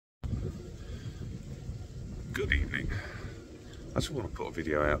Good evening. I just want to put a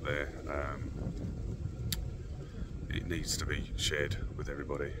video out there. It needs to be shared with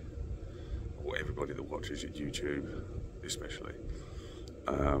everybody, or everybody that watches YouTube especially.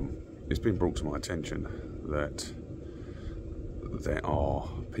 It's been brought to my attention that there are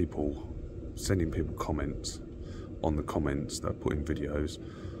people sending people comments on the comments that are put in videos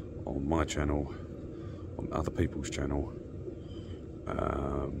on my channel, on other people's channel,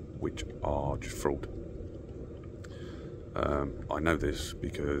 which are just fraud. I know this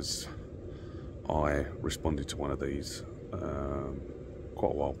because I responded to one of these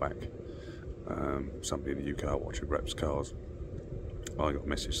quite a while back. Somebody in the UK watching Reps Cars. I got a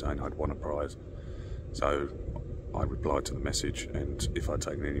message saying I'd won a prize, so I replied to the message, and if I'd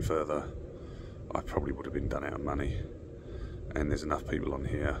taken any further I probably would have been done out of money. And there's enough people on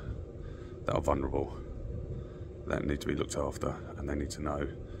here that are vulnerable, that need to be looked after, and they need to know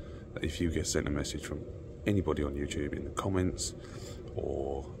that if you get sent a message from anybody on YouTube in the comments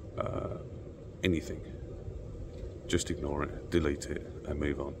or anything, just ignore it, delete it and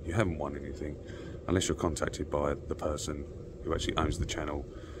move on. You haven't won anything unless you're contacted by the person who actually owns the channel.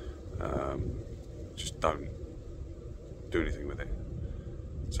 Just don't do anything with it.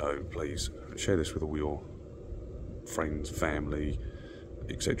 So please share this with all your friends, family,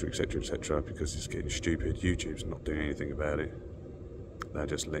 etc, etc, etc, because it's getting stupid. YouTube's not doing anything about it. They're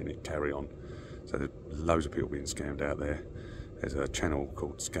just letting it carry on. So there's loads of people being scammed out there. There's a channel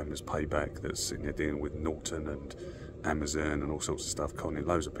called Scammers Payback that's sitting there dealing with Norton and Amazon and all sorts of stuff, conning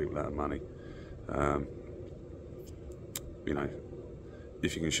loads of people out of money. You know,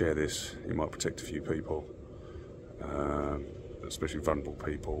 if you can share this, it might protect a few people, especially vulnerable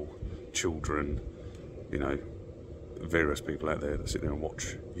people, children, you know, various people out there that sit there and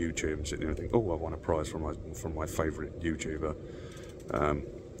watch YouTube and sit there and think, oh, I won a prize from my favourite YouTuber.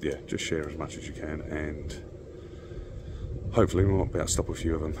 Yeah, just share as much as you can, and hopefully we might be able to stop a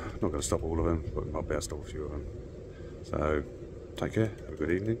few of them. Not going to stop all of them, but we might be able to stop a few of them. So take care, have a good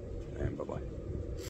evening, and bye bye.